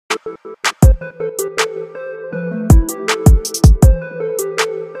YouTube,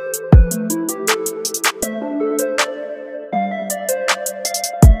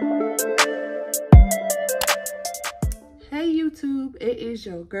 it is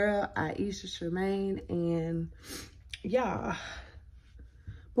your girl S.H.E, and y'all,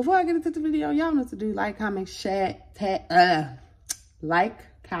 before I get into the video, y'all know what to do. Like, comment, share, tag, tag,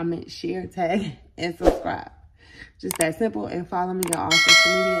 and subscribe. Just that simple. And follow me on all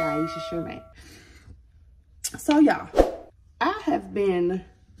social media, S.H.E. So y'all, I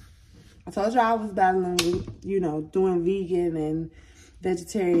told y'all I was battling with, you know, doing vegan and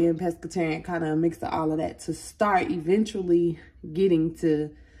vegetarian, pescatarian, kind of mix of all of that to start eventually getting to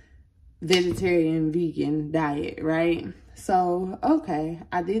vegetarian, vegan diet, right? So, okay,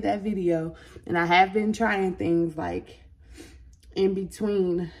 I did that video, and I have been trying things like in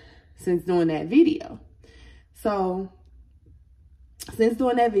between since doing that video. So, since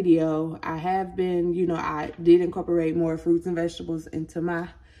doing that video, I have been, you know, I did incorporate more fruits and vegetables into my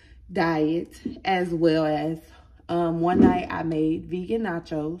diet, as well as one night I made vegan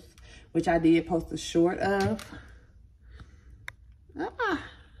nachos, which I did post a short of.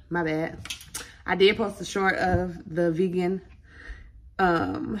 My bad. I did post a short of the vegan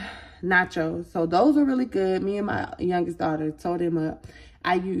nachos. So those are really good. Me and my youngest daughter tore them up.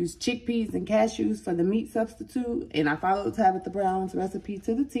 I used chickpeas and cashews for the meat substitute, and I followed Tabitha Brown's recipe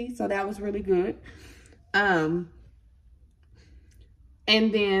to the T, so that was really good. And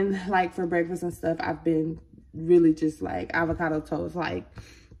then, like, for breakfast and stuff, I've been really just like avocado toast, like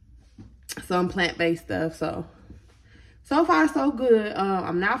some plant-based stuff. So far so good.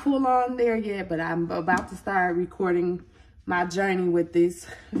 I'm not full on there yet, but I'm about to start recording my journey with this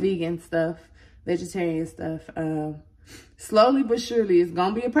vegan stuff, vegetarian stuff. Slowly but surely, it's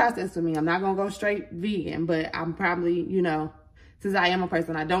gonna be a process for me. I'm not gonna go straight vegan, but I'm probably, you know, since I am a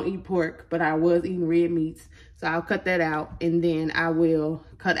person, I don't eat pork, but I was eating red meats, so I'll cut that out, and then I will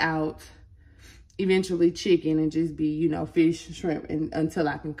cut out eventually chicken and just be, you know, fish, shrimp, and until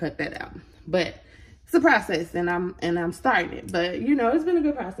I can cut that out. But it's a process, and I'm starting it. But, you know, it's been a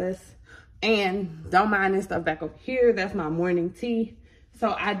good process. And don't mind this stuff back over here. That's my morning tea.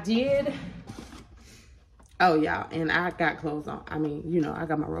 So I did, oh y'all, and I got clothes on. I mean, you know, I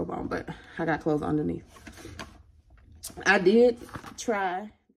got my robe on, but I got clothes underneath. I did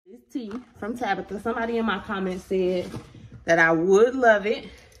try this tea from Tabitha. Somebody in my comments said that I would love it.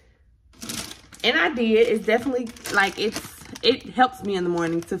 And I did. It's definitely, like, it helps me in the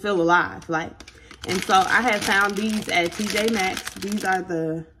morning to feel alive, like. And so I have found these at TJ Maxx. These are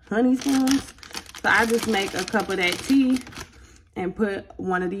the honey spoons. So I just make a cup of that tea and put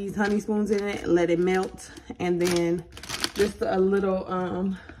one of these honey spoons in it, let it melt, and then just a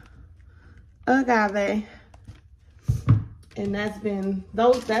little agave. And that's been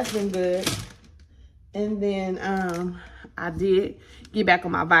good. And then I did get back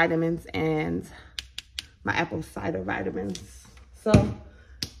on my vitamins and my apple cider vitamins. So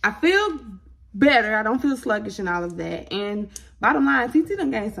I feel better. I don't feel sluggish and all of that. And bottom line, TT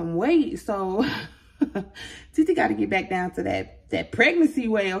done gained some weight. So TT got to get back down to that pregnancy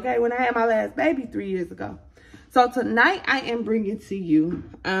weight, okay? When I had my last baby 3 years ago. So tonight I am bringing to you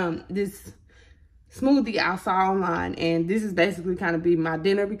this smoothie I saw online, and this is basically kind of be my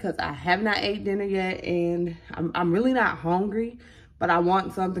dinner because I have not ate dinner yet, and I'm really not hungry, but I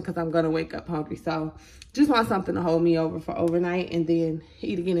want something because I'm gonna wake up hungry. So just want something to hold me over for overnight and then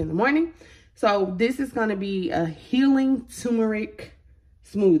eat again in the morning. So this is gonna be a healing turmeric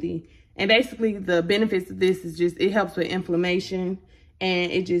smoothie, and basically the benefits of this is just it helps with inflammation,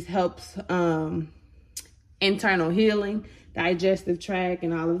 and it just helps internal healing, digestive tract,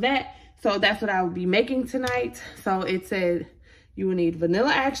 and all of that. So that's what I will be making tonight. So it said you will need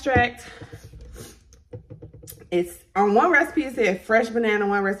vanilla extract. It's on one recipe, it said fresh banana.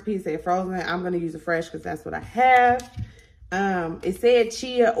 One recipe, it said frozen. I'm going to use the fresh because that's what I have. It said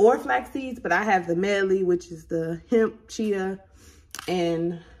chia or flax seeds, but I have the medley, which is the hemp, chia,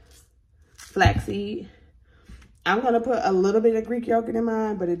 and flaxseed. I'm going to put a little bit of Greek yogurt in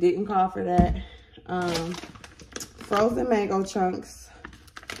mine, but it didn't call for that. Frozen mango chunks.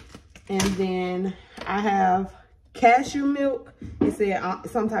 And then I have cashew milk. It said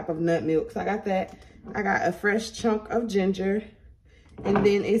some type of nut milk. So I got that. I got a fresh chunk of ginger. And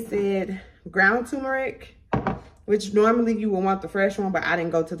then it said ground turmeric, which normally you would want the fresh one, but I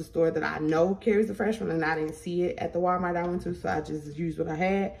didn't go to the store that I know carries the fresh one, and I didn't see it at the Walmart I went to, so I just used what I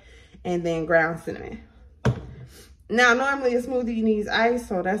had. And then ground cinnamon. Now, normally a smoothie needs ice,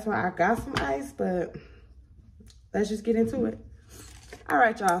 so that's why I got some ice, but let's just get into it. All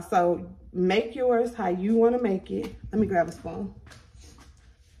right, y'all, so make yours how you want to make it. Let me grab a spoon.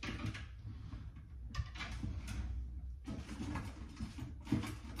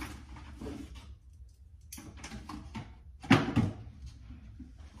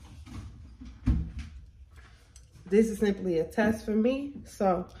 this is simply a test for me.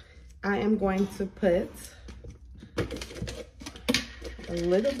 So I am going to put a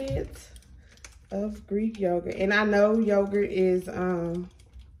little bit of Greek yogurt. And I know yogurt is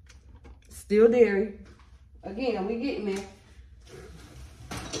still dairy. Again, we getting there.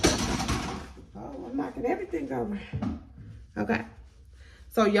 Oh, I'm knocking everything over. Okay.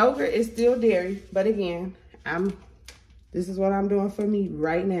 So yogurt is still dairy, but again, this is what I'm doing for me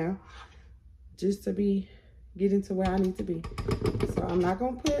right now, just to be getting to where I need to be. So I'm not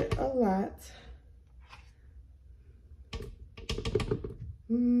gonna put a lot.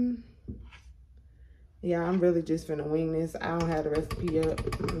 Yeah, I'm really just finna wing this. I don't have the recipe up,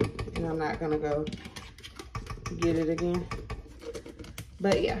 and I'm not gonna go get it again.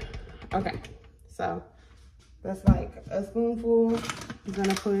 But yeah, okay. So that's like a spoonful. I'm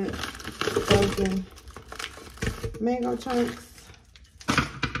gonna put frozen mango chunks,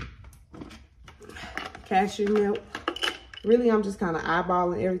 cashew milk. Really, I'm just kind of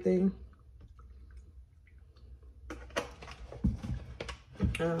eyeballing everything.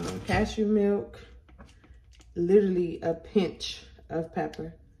 Cashew milk, literally a pinch of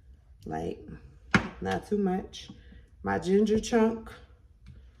pepper, like not too much. My ginger chunk.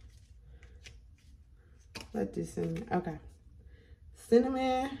 Let this in. Okay.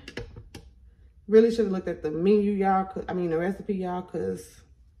 Cinnamon. Really should have looked at the menu, y'all. I mean, the recipe, y'all, because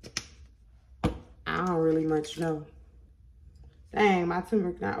I don't really much know. Dang, my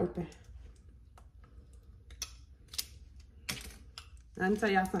turmeric not open. Let me tell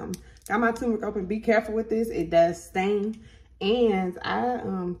y'all something. Got my turmeric open. Be careful with this. It does stain. And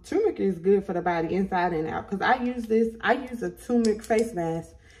turmeric is good for the body inside and out. Because I use a turmeric face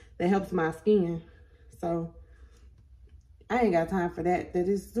mask that helps my skin. So I ain't got time for that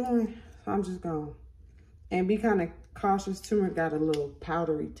it's doing. So I'm just going. And be kind of cautious. Turmeric got a little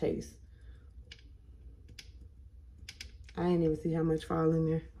powdery taste. I didn't even see how much fall in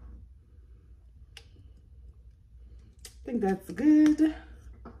there. I think that's good.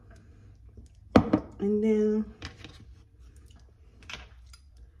 And then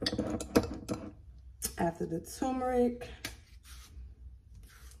after the turmeric,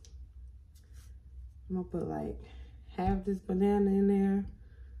 I'm gonna put like half this banana in there.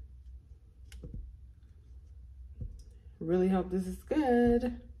 Really hope this is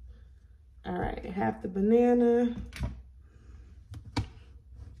good. All right, half the banana.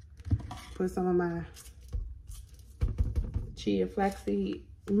 Put some of my chia flaxseed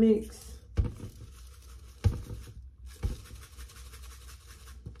mix.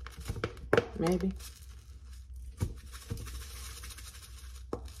 Maybe.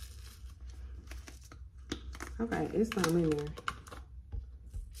 Okay, it's some in there.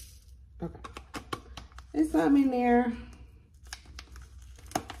 Okay. It's some in there.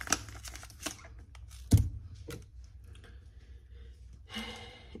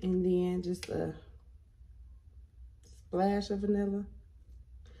 And then just a splash of vanilla.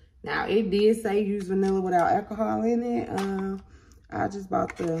 Now, it did say use vanilla without alcohol in it. I just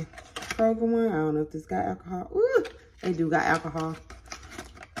bought the Kroger one. I don't know if this got alcohol. Ooh, they do got alcohol.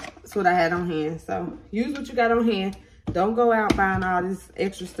 That's what I had on hand. So, use what you got on hand. Don't go out buying all this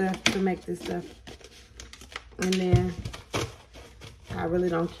extra stuff to make this stuff. And then, I really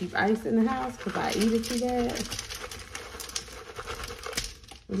don't keep ice in the house because I eat it too bad.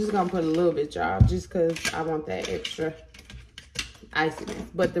 I'm just gonna put a little bit, y'all, just because I want that extra iciness.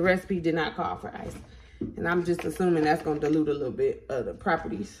 But the recipe did not call for ice. And I'm just assuming that's gonna dilute a little bit of the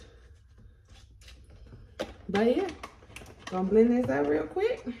properties. But yeah, gonna blend this out real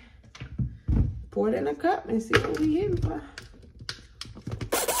quick. Pour it in a cup and see what we hitting for.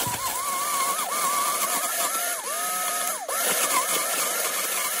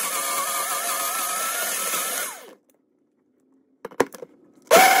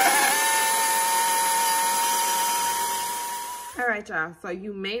 All right, y'all, so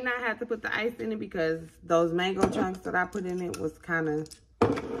you may not have to put the ice in it because those mango chunks that I put in it was kind of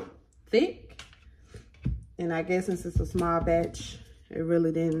thick. And I guess since it's a small batch, it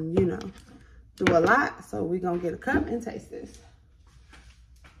really didn't, you know, do a lot. So we're going to get a cup and taste this.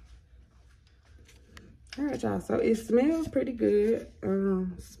 All right, y'all, so it smells pretty good.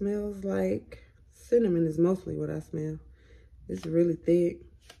 Smells like cinnamon is mostly what I smell. It's really thick.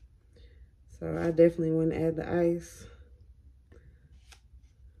 So I definitely wouldn't add the ice.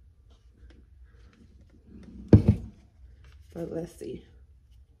 But let's see.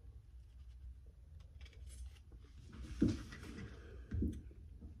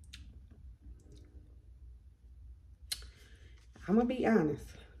 I'm gonna be honest.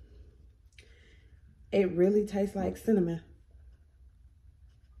 It really tastes like cinnamon.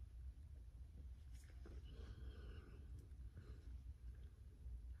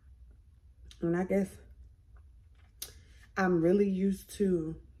 And I guess I'm really used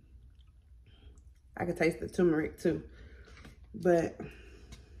to, I can taste the turmeric too, but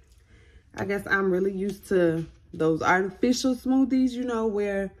I guess I'm really used to those artificial smoothies, you know,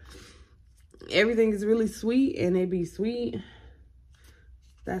 where everything is really sweet and they be sweet.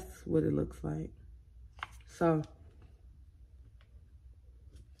 That's what it looks like. So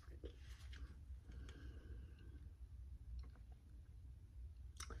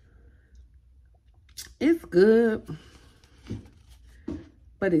it's good,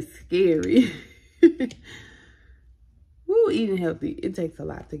 but it's scary. Woo, eating healthy, it takes a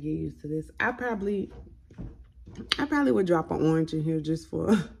lot to get used to this. I probably would drop an orange in here just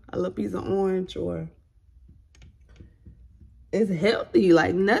for a little piece of orange, or it's healthy.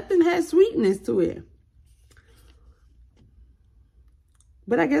 Like, nothing has sweetness to it.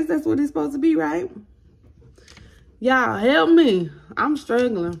 But I guess that's what it's supposed to be, right? Y'all, help me. I'm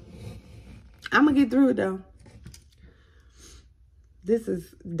struggling. I'm gonna get through it though. This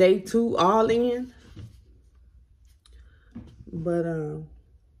is day 2 all in. But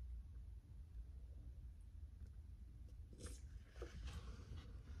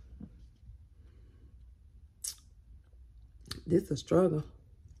this is a struggle.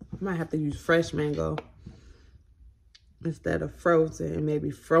 I might have to use fresh mango instead of frozen, and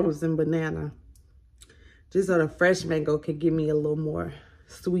maybe frozen banana. Just so the fresh mango can give me a little more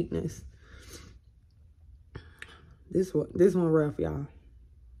sweetness. This one rough, y'all.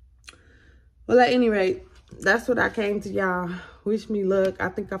 Well, at any rate, that's what I came to y'all. Wish me luck. I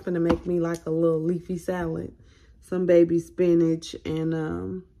think I'm gonna make me like a little leafy salad. Some baby spinach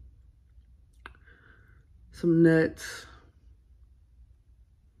and some nuts.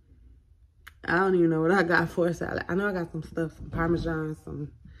 I don't even know what I got for a salad. I know I got some stuff, some Parmesan, some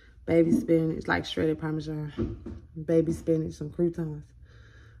baby spinach, like shredded Parmesan, baby spinach, some croutons.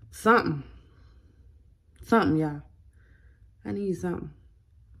 Something, y'all. I need something.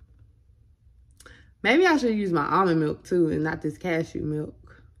 Maybe I should use my almond milk too and not this cashew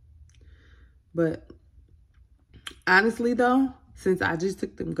milk. But honestly though, since I just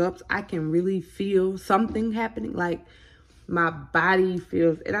took them gulps, I can really feel something happening. Like, my body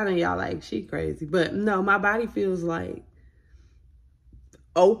feels, and I know y'all like, she crazy, but no, my body feels like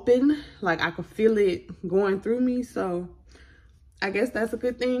open. Like, I can feel it going through me. So I guess that's a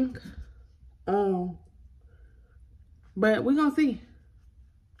good thing. But we're gonna see.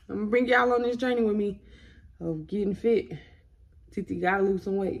 I'm gonna bring y'all on this journey with me of getting fit. Titi gotta lose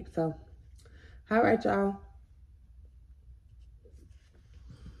some weight. So, all right, y'all.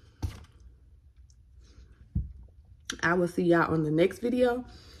 I will see y'all on the next video.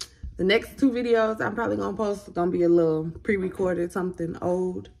 The next 2 videos I'm probably gonna post gonna be a little pre-recorded, something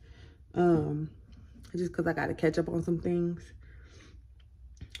old. Just because I gotta catch up on some things.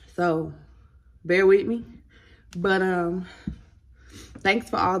 So bear with me. But thanks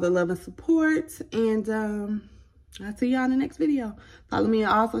for all the love and support. And I'll see y'all in the next video. Follow me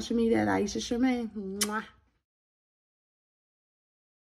on all social media at S.H.E. Mwah.